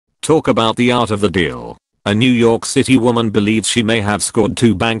Talk about the art of the deal. A New York City woman believes she may have scored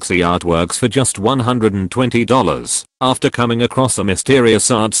 2 Banksy artworks for just $120 after coming across a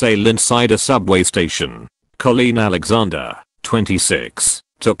mysterious art sale inside a subway station. Colleen Alexander, 26,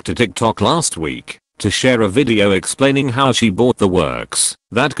 took to TikTok last week to share a video explaining how she bought the works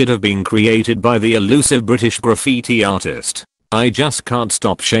that could have been created by the elusive British graffiti artist. "I just can't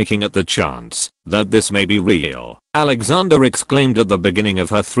stop shaking at the chance that this may be real," Alexander exclaimed at the beginning of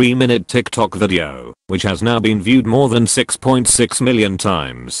her 3-minute TikTok video, which has now been viewed more than 6.6 million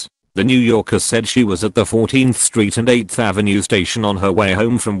times. The New Yorker said she was at the 14th Street and 8th Avenue station on her way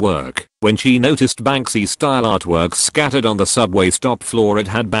home from work when she noticed Banksy-style artworks scattered on the subway stop floor. It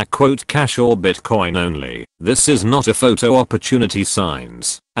had "cash or Bitcoin only. This is not a photo opportunity"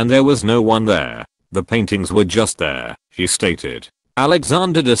 signs, and there was no one there. "The paintings were just there," she stated.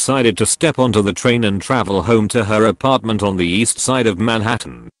 Alexander decided to step onto the train and travel home to her apartment on the east side of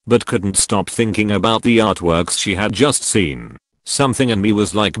Manhattan, but couldn't stop thinking about the artworks she had just seen. "Something in me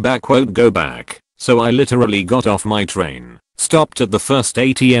was like go back, so I literally got off my train, stopped at the first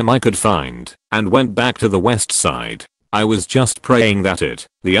ATM I could find, and went back to the west side. I was just praying that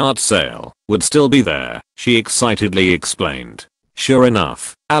the art sale, would still be there," she excitedly explained. Sure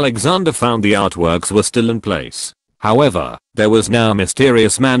enough, Alexander found the artworks were still in place. However, there was now a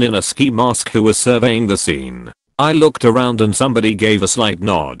mysterious man in a ski mask who was surveying the scene. "I looked around and somebody gave a slight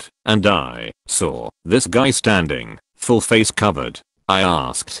nod, and I saw this guy standing, full face covered. I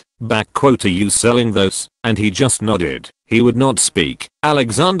asked, are you selling those? And he just nodded. He would not speak,"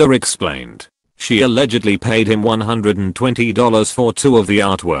 Alexander explained. She allegedly paid him $120 for 2 of the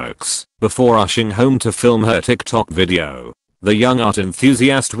artworks before rushing home to film her TikTok video. The young art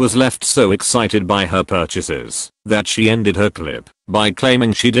enthusiast was left so excited by her purchases that she ended her clip by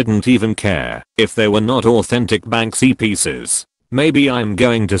claiming she didn't even care if they were not authentic Banksy pieces. "Maybe I'm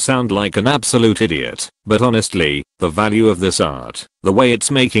going to sound like an absolute idiot, but honestly, the value of this art, the way it's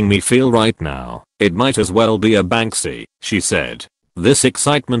making me feel right now, it might as well be a Banksy," she said. "This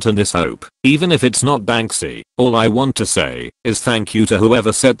excitement and this hope, even if it's not Banksy, all I want to say is thank you to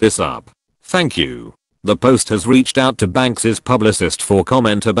whoever set this up. Thank you." The post has reached out to Banksy's publicist for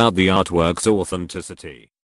comment about the artwork's authenticity.